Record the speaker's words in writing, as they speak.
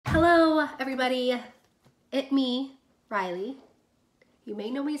Hello, everybody. It's me, Riley. You may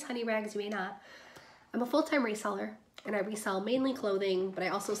know me as Honey Rags, you may not. I'm a full-time reseller, and I resell mainly clothing, but I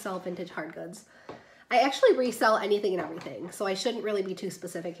also sell vintage hard goods. I actually resell anything and everything, so I shouldn't really be too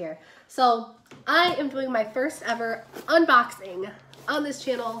specific here. So I am doing my first ever unboxing on this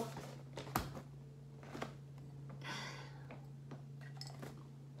channel.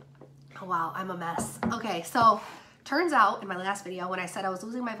 Oh wow, I'm a mess. Okay, so turns out in my last video when I said I was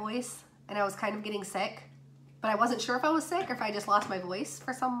losing my voice and I was kind of getting sick, but I wasn't sure if I was sick or if I just lost my voice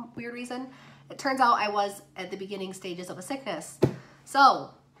for some weird reason. It turns out I was at the beginning stages of a sickness.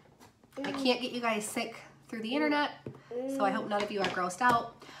 So I can't get you guys sick through the internet, so I hope none of you are grossed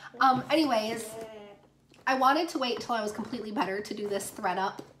out. Anyways, I wanted to wait till I was completely better to do this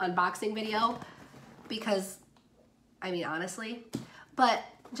ThredUp unboxing video because, I mean, honestly, but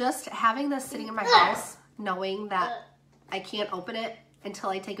just having this sitting in my house, knowing that I can't open it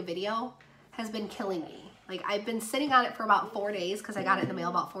until I take a video has been killing me. Like, I've been sitting on it for about 4 days because I got it in the mail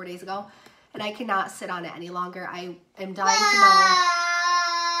about 4 days ago, and I cannot sit on it any longer. I am dying to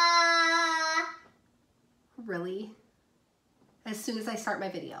know. Really? As soon as I start my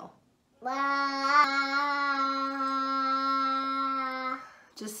video.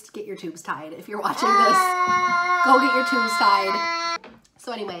 Just get your tubes tied. If you're watching this, go get your tubes tied.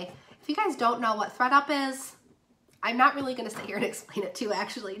 So anyway, if you guys don't know what ThredUp is, I'm not really gonna sit here and explain it to you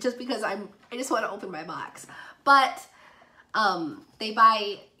actually, just because I just want to open my box. But they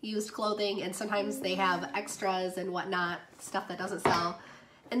buy used clothing and sometimes they have extras and whatnot, stuff that doesn't sell.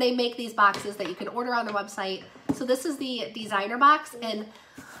 And they make these boxes that you can order on their website. So this is the designer box, and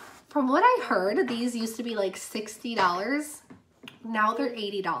from what I heard, these used to be like $60. Now they're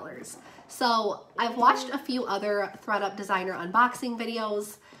 $80. So I've watched a few other ThredUp designer unboxing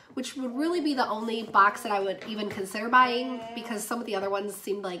videos, which would really be the only box that I would even consider buying because some of the other ones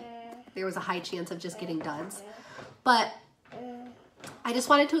seemed like there was a high chance of just getting duds. But I just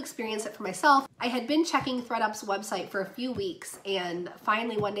wanted to experience it for myself. I had been checking ThredUp's website for a few weeks, and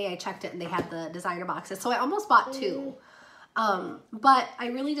finally one day I checked it and they had the designer boxes. So I almost bought 2. But I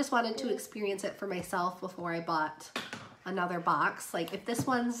really just wanted to experience it for myself before I bought another box. Like, if this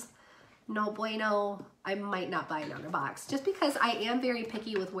one's no bueno, I might not buy another box, just because I am very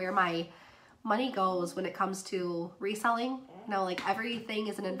picky with where my money goes when it comes to reselling. You know, like, everything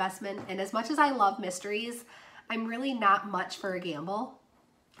is an investment, and as much as I love mysteries, I'm really not much for a gamble.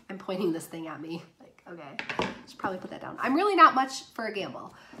 I'm pointing this thing at me, like, okay, should probably put that down. I'm really not much for a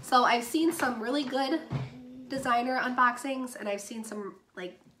gamble. So I've seen some really good designer unboxings, and I've seen some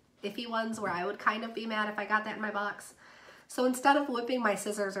like iffy ones where I would kind of be mad if I got that in my box. So instead of whipping my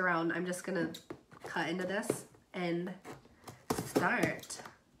scissors around, I'm just gonna cut into this and start.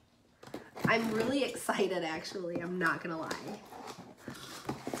 I'm really excited, actually. I'm not gonna lie.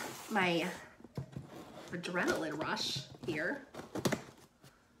 My adrenaline rush here.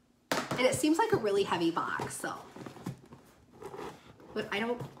 And it seems like a really heavy box, so. But I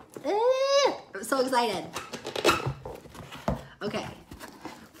don't, I'm so excited. Okay,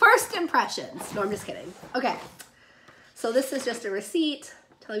 first impressions. No, I'm just kidding. Okay. So this is just a receipt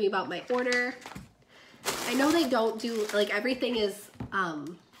telling me about my order. I know they don't do, like, everything is,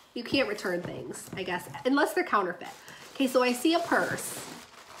 you can't return things, I guess, unless they're counterfeit. Okay, so I see a purse.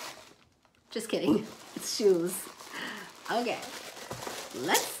 Just kidding, it's shoes. Okay,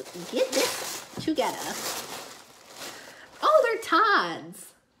 let's get this together. Oh, they're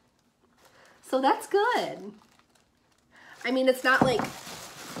Tods. So that's good. I mean, it's not like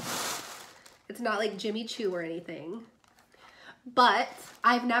Jimmy Choo or anything. But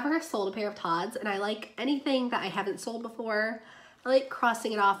I've never sold a pair of Tods, and I like anything that I haven't sold before. I like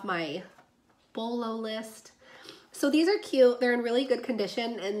crossing it off my BOLO list. So these are cute. They're in really good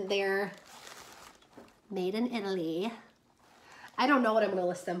condition, and they're made in Italy. I don't know what I'm going to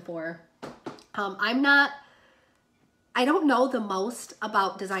list them for. I don't know the most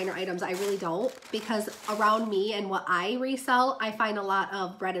about designer items. I really don't, because around me and what I resell, I find a lot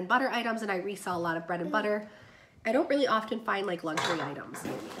of bread and butter items, and I resell a lot of bread and butter. I don't really often find like luxury items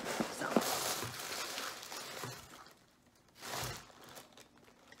near me, so.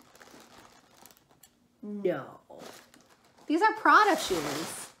 No. These are Prada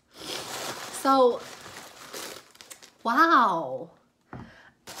shoes. So, wow.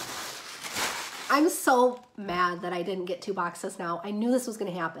 I'm so mad that I didn't get 2 boxes now. I knew this was gonna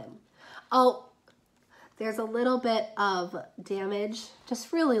happen. Oh, there's a little bit of damage,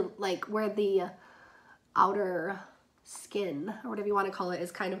 just really like where the outer skin, or whatever you want to call it,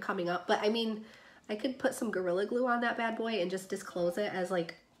 is kind of coming up. But I mean, I could put some Gorilla Glue on that bad boy and just disclose it as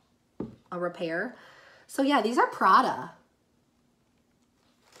like a repair. So yeah, these are Prada.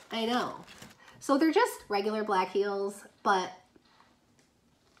 I know. So they're just regular black heels, but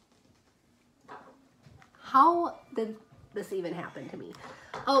how did this even happen to me?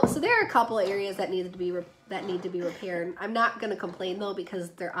 Oh, so there are a couple of areas that need to be repaired. I'm not gonna complain though, because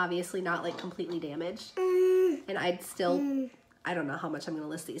they're obviously not like completely damaged, and I'd still, I don't know how much I'm gonna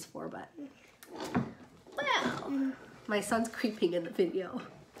list these for, but well, my son's creeping in the video.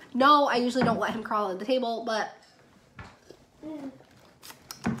 No, I usually don't let him crawl on the table, but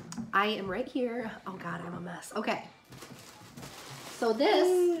I am right here. Oh God, I'm a mess. Okay, so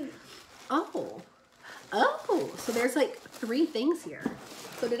this, oh, so there's like 3 things here.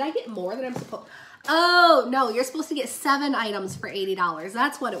 So did I get more than I'm supposed? Oh no, you're supposed to get 7 items for $80.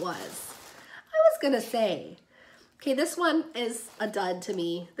 That's what it was. I was gonna say. Okay, this one is a dud to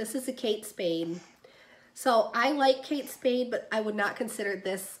me. This is a Kate Spade. So I like Kate Spade, but I would not consider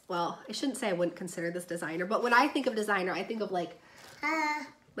this, well, I shouldn't say I wouldn't consider this designer, but when I think of designer, I think of like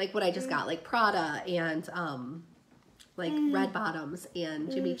what I just got, like Prada and like Red Bottoms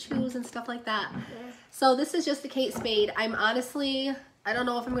and Jimmy Choo's and stuff like that. So this is just the Kate Spade. I'm honestly, I don't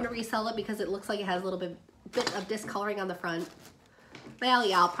know if I'm going to resell it because it looks like it has a little bit of discoloring on the front. Well,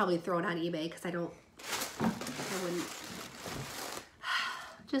 yeah, I'll probably throw it on eBay because I wouldn't.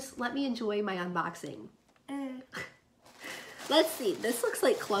 Just let me enjoy my unboxing. Let's see, this looks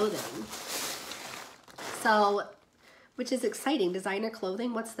like clothing. So, which is exciting, designer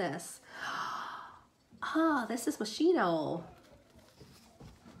clothing. What's this? Ah, this is Moschino.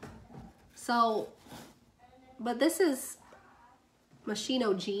 So, but this is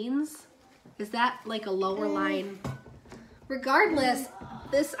Moschino jeans. Is that like a lower line? Regardless,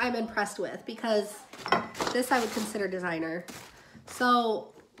 this I'm impressed with because this I would consider designer.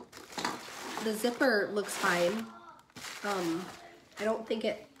 So the zipper looks fine. I don't think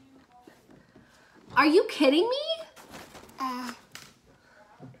it... Are you kidding me?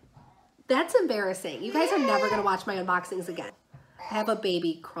 That's embarrassing. You guys are never gonna watch my unboxings again. I have a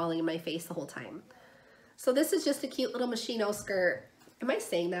baby crawling in my face the whole time. So this is just a cute little Moschino skirt. Am I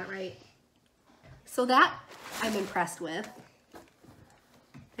saying that right? So that I'm impressed with.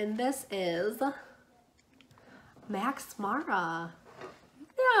 And this is Max Mara.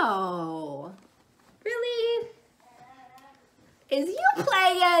 No. Really? Is you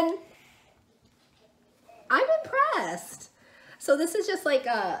playing? I'm impressed. So this is just like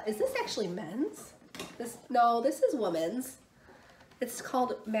is this actually men's? No, this is women's. It's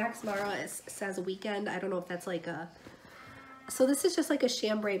called Max Mara. It says weekend. I don't know if that's like a... So this is just like a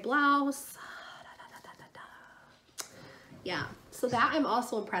chambray blouse. Yeah, so that I'm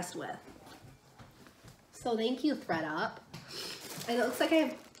also impressed with. So thank you, ThredUp. And it looks like I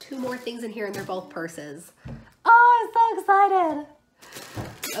have 2 more things in here and they're both purses. Oh, I'm so excited.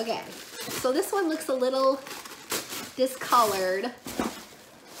 Okay, so this one looks a little discolored,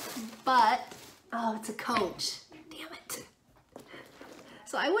 but, oh, it's a Coach. Damn it.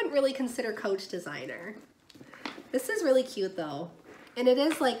 So I wouldn't really consider Coach designer. This is really cute though. And it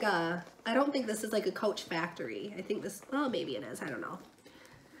is like a, I don't think this is like a Coach factory. I think this, well, maybe it is, I don't know.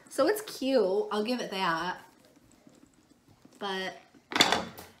 So it's cute, I'll give it that. But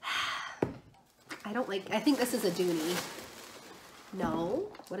I don't like, I think this is a Dooney. No,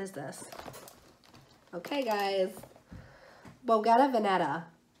 what is this? Okay guys, Bottega Veneta.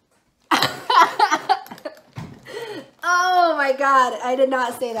 Oh my God, I did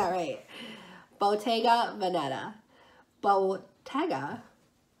not say that right. Bottega Veneta. Bottega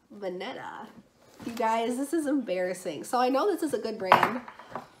Veneta. You guys, this is embarrassing. So I know this is a good brand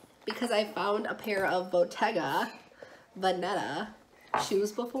because I found a pair of Bottega Veneta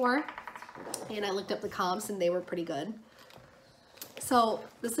shoes before and I looked up the comps and they were pretty good. So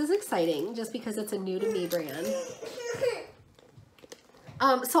this is exciting just because it's a new to me brand.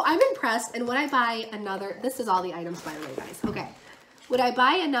 So I'm impressed, and would I buy another, this is all the items by the way guys, okay. Would I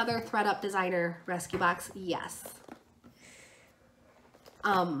buy another ThredUp designer rescue box? Yes.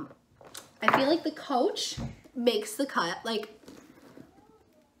 I feel like the Coach makes the cut, like,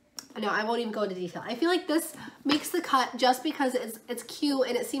 no, I won't even go into detail. I feel like this makes the cut just because it's cute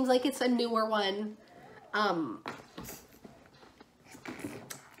and it seems like it's a newer one.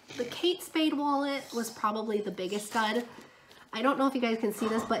 The Kate Spade wallet was probably the biggest stud. I don't know if you guys can see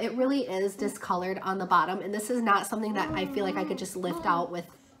this, but it really is discolored on the bottom. And this is not something that I feel like I could just lift out with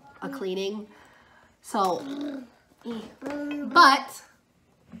a cleaning. So, but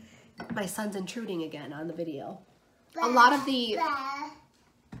my son's intruding again on the video. A lot of the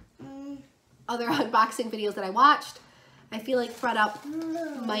other unboxing videos that I watched, I feel like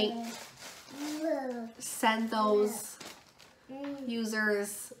ThredUp might send those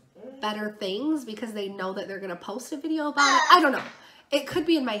users better things because they know that they're going to post a video about it. I don't know. It could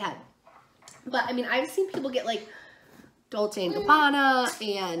be in my head. But I mean, I've seen people get like Dolce & Gabbana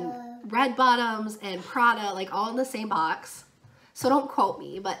and Red Bottoms and Prada, like all in the same box. So don't quote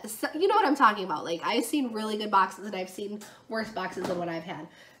me, but you know what I'm talking about. Like I've seen really good boxes and I've seen worse boxes than what I've had.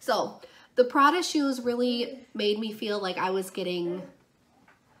 So the Prada shoes really made me feel like I was getting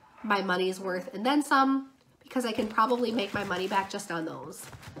my money's worth and then some, because I can probably make my money back just on those.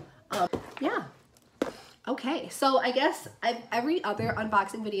 Yeah. Okay, so I guess every other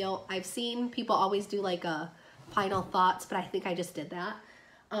unboxing video, I've seen people always do like a final thoughts, but I think I just did that.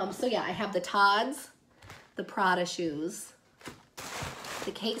 So yeah, I have the Tod's, the Prada shoes,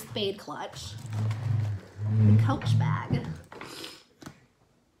 the Kate Spade clutch, the Coach bag.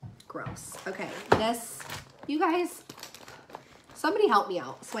 Gross. Okay, this, you guys, somebody help me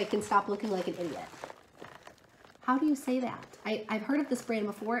out so I can stop looking like an idiot. How do you say that? I've heard of this brand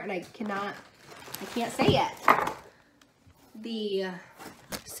before and I can't say it.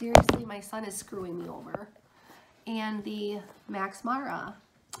 Seriously, my son is screwing me over. And the Max Mara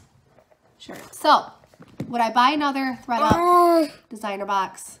shirt. So, would I buy another ThredUp designer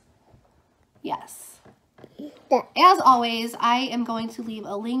box? Yes. As always, I am going to leave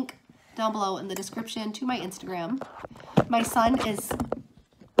a link down below in the description to my Instagram. My son is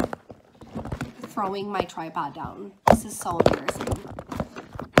throwing my tripod down. This is so embarrassing.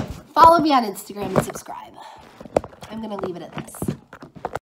 Follow me on Instagram and subscribe. I'm going to leave it at this.